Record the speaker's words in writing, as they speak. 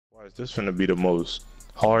This finna be the most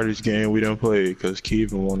hardest game we done played because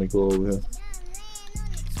KingKeeven wanna go over here.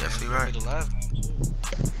 Definitely right.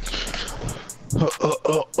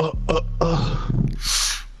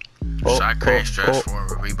 Shot crane stretch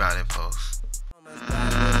forward, rebounding post.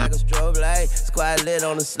 Like a strobe light, squad lit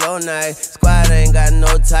on a slow night. Squad ain't got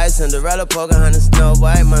no ties. Cinderella poking on the Snow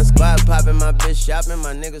White. My squad popping, my bitch shopping,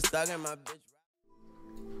 my niggas thugging, my bitch.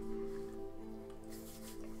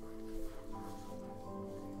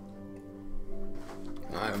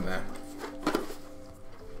 Alright, man.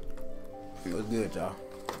 What's good, y'all?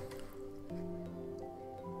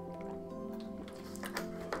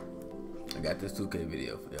 I got this 2K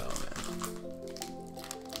video for y'all, man.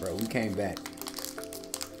 Bro, we came back.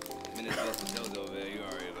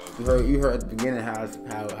 You heard at the beginning how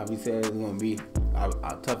we said it was gonna be our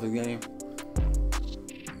toughest game.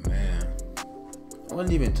 Man, it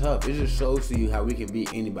wasn't even tough. It just shows to you how we can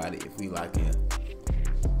beat anybody if we like it.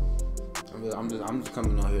 I'm just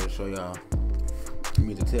coming on here to show y'all. I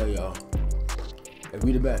mean to tell y'all that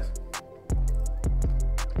we the best.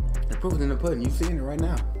 The proof is in the pudding. You seeing it right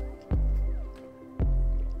now.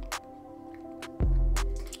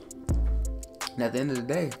 And at the end of the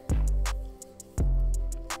day,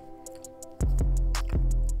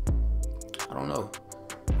 I don't know,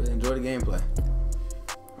 but enjoy the gameplay.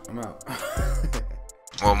 I'm out.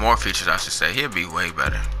 Well, more features, I should say. He'll be way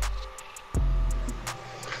better.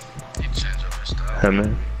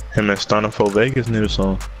 Him and Stunner for Vegas need a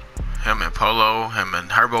song. Him and Polo, him and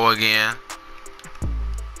Herbo again.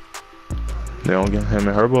 They don't get him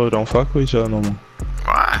and Herbo don't fuck with each other no more.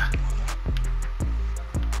 Why?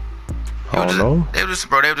 I don't know. They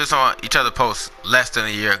were just on each other's posts less than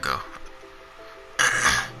a year ago.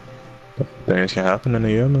 Things can happen in a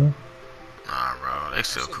year, man. Nah, bro, they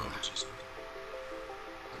still cool.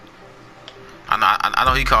 I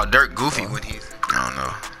know he called Dirk goofy when he's. I don't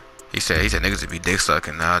know. He said niggas would be dick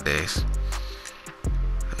sucking nowadays.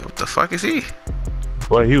 What the fuck is he?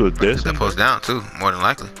 Boy, he was dissing. The post down too, more than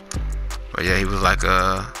likely. But yeah, he was like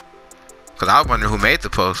cause I was wondering who made the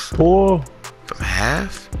post. Poor. From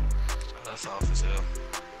half? That's off as hell.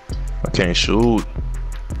 I can't shoot.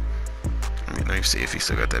 Let me see if he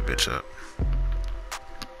still got that bitch up.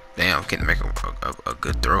 Damn, can't make a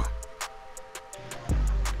good throw.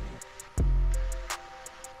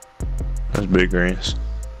 That's big greens.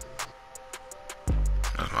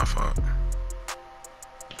 That's my fault.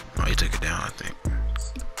 Oh, he took it down, I think.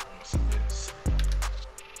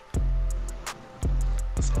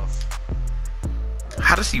 That's off.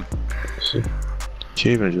 How does he?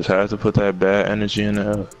 KingKeeven just has to put that bad energy in the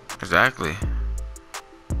air. Exactly.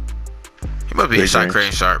 He must be a shot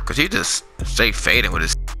crane sharp because he just straight fading with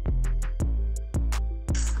his.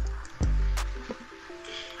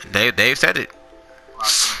 Dave said it.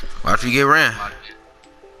 Watch you get ran.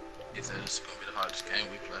 He said it's gonna be the hardest game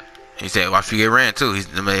we play. He said, "Watch you get ran too." He's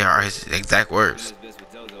his exact words.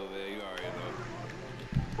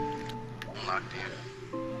 I'm locked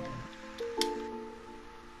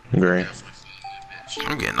in. Green.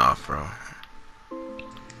 I'm getting off, bro.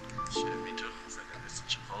 Shit, me too. I think I missed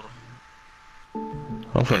a photo.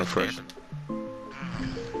 I'm finna fresh.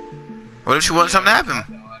 What if she wants something to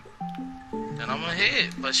happen? Then I'm gonna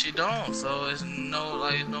hit, but she don't. So it's no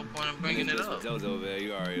point in bringing it up.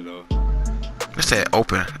 It said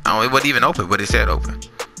open. Oh, it wasn't even open, but it said open.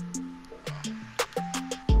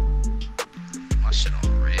 My shit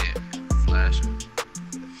on red, flashing.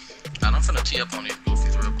 Now I'm finna tee up on these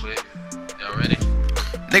goofies real quick. Y'all ready?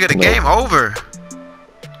 Nigga, the game over.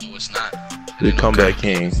 No, it's not. We come back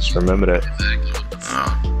kings. Remember that. Exactly what the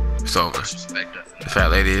fuck. Oh, it's over. Disrespect us. The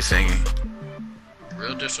fat lady is singing.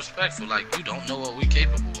 Real disrespectful. Like you don't know what we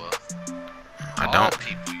capable of. I All don't.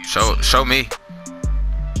 People you Show me.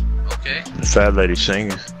 Okay. The fat lady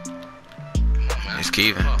singing. Come on, man. It's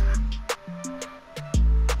KingKeeven.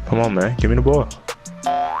 Come on, man. Give me the ball.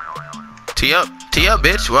 Tee up,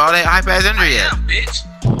 bitch. Where all that hype ass injury at? Damn, bitch.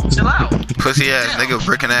 Chill out. Pussy ass nigga,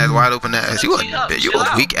 bricking ass, wide open ass. You a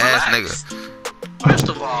weak ass nigga. First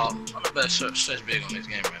of all, I'm the best stretch big on this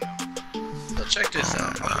game right now. So check this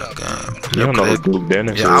out. Oh my god. You don't know who Duke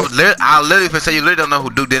Dennis is. Yeah, I literally say you literally don't know who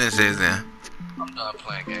Duke Dennis is then. I'm done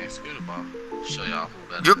playing games. Give me the ball. Show y'all who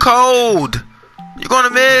better. You're cold. You're gonna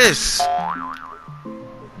miss.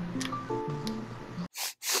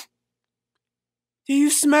 Do you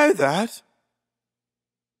smell that?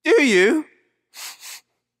 Do you?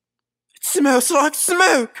 It smells like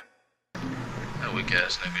smoke. That weak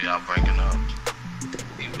ass nigga y'all breaking up.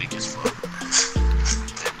 He weak as fuck.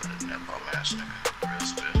 That bum ass nigga. Real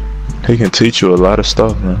spit. He can teach you a lot of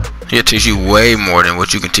stuff, man. He'll teach you way more than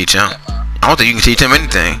what you can teach him. I don't think you can teach him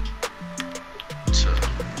anything. So,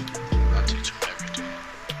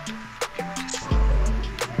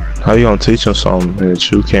 How you gonna teach him something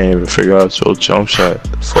that you can't even figure out your jump shot?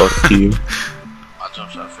 Fuck you. My jump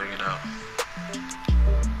shot figured out.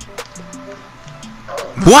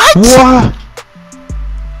 What? What?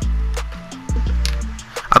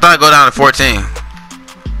 I thought I'd go down to 14.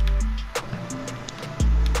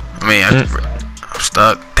 I mean, I'm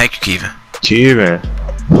stuck. Thank you, Keeven.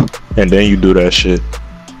 KingKeeven. And then you do that shit.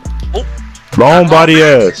 Oh. Long body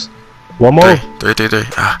ass. One more. Three.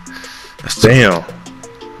 Ah, that's two. Damn.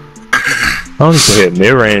 I don't even hit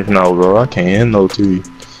mid range now, bro. I can't hit no three.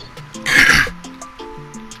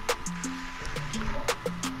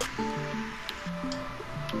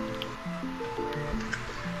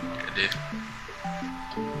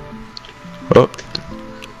 Oh,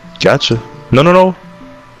 gotcha. No.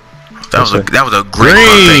 That was a great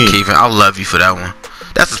one, thank Keeven. I love you for that one.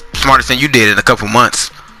 That's the smartest thing you did in a couple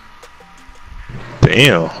months.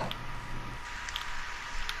 Damn.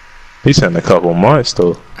 He said in a couple months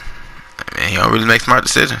though. Man, he don't really make smart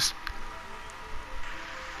decisions.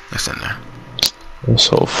 That's in there. That's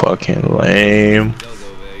so fucking lame.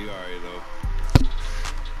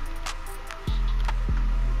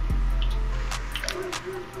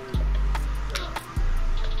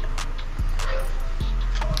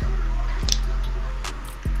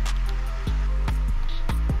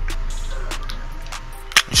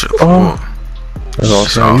 Oh, that's what I'm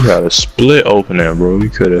saying. You got a split opening, bro. You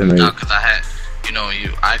could have made. No, cause I had, you know, when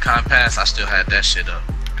you icon pass, I still had that shit up.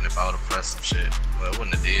 And if I would have pressed some shit, well, it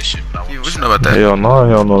wouldn't have did shit. But I What you know about that? Hell no, I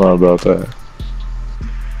don't know nothing about that.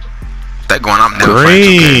 That going, I'm never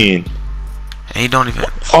Green. And he don't even.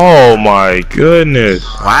 Oh my goodness.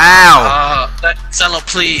 Wow. Cello,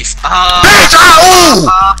 please. Bitch, ooh!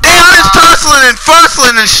 Damn, I'm just tussling and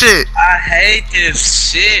fussling and shit. I hate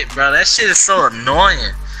this shit, bro. That shit is so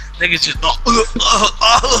annoying. Niggas just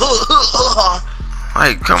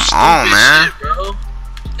Like, come on, man. Shit, bro.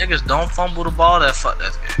 Niggas don't fumble the ball that fuck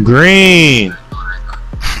that game. Green.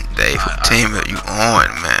 Dave, what team are you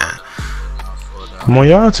on, man? I'm on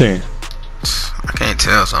y'all team. I can't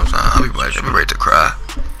tell sometimes. I'll be ready to cry.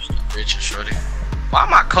 Rich and shorty. Why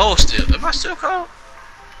am I cold still? Am I still cold?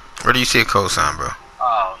 Where do you see a cold sign, bro?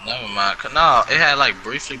 Oh, never mind. Cause no, it had like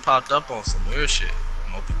briefly popped up on some weird shit.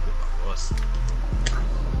 I'm hoping my voice.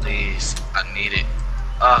 Please, I need it.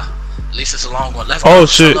 At least it's a long one. Left. Oh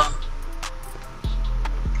shit.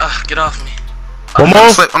 Get off me. One more.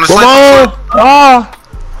 One more. Ah.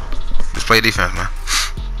 Just play defense, man.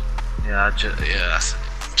 Yeah, that's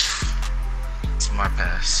it's my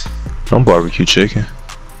pass. I'm barbecue chicken.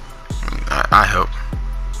 I help.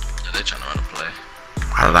 Yeah, they trying to run a play.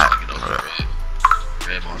 How did I?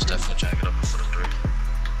 Red most definitely trying to get up for the three.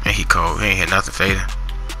 And he cold. He ain't hit nothing fading.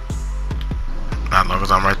 Not long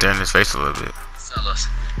as I'm right there in his face a little bit.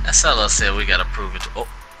 Cello said we gotta prove it.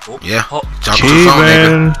 Yeah. Oh. Talking to something,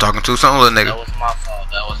 nigga. Talking to something, little nigga. That was my fault.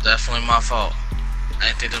 That was definitely my fault. I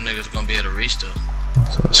didn't think them niggas were gonna be able to reach though.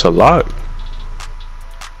 It's a lot.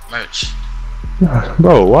 Merch.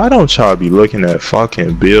 Bro, why don't y'all be looking at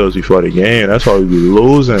fucking bills before the game? That's why we be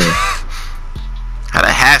losing. Had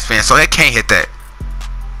a half fan, so that can't hit that.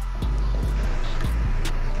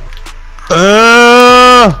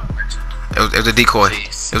 It was a decoy.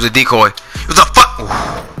 Please. It was a decoy. It was a fuck.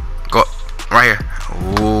 Go right here.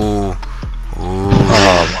 Ooh.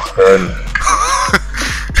 Oh my goodness.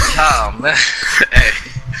 Oh man. Hey.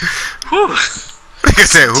 Whew. Like I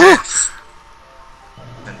said, who?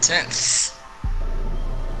 Intense.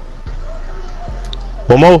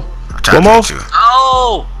 One more. One more.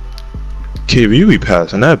 Oh. Keeven, you be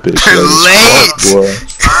passing that bitch. Late.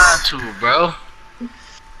 Trying to, bro.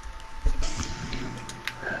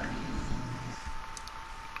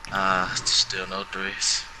 Still no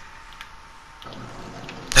threes.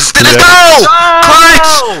 Let's go!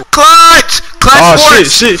 Clutch! Oh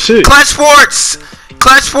Sports! shit. Clutch Sports!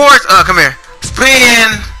 Clutch Sports! Come here.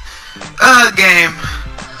 Spin! Game.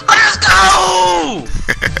 Let's go!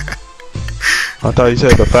 I thought you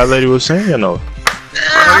said the fat lady was singing though.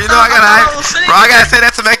 Bro, you know I gotta say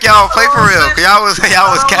that to make y'all play for real. Cause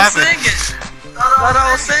y'all was capping. Thought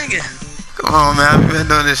I was singing. Come on, man. We've been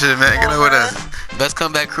doing this shit, man. Get over with us. Best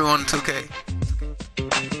comeback crew on 2K.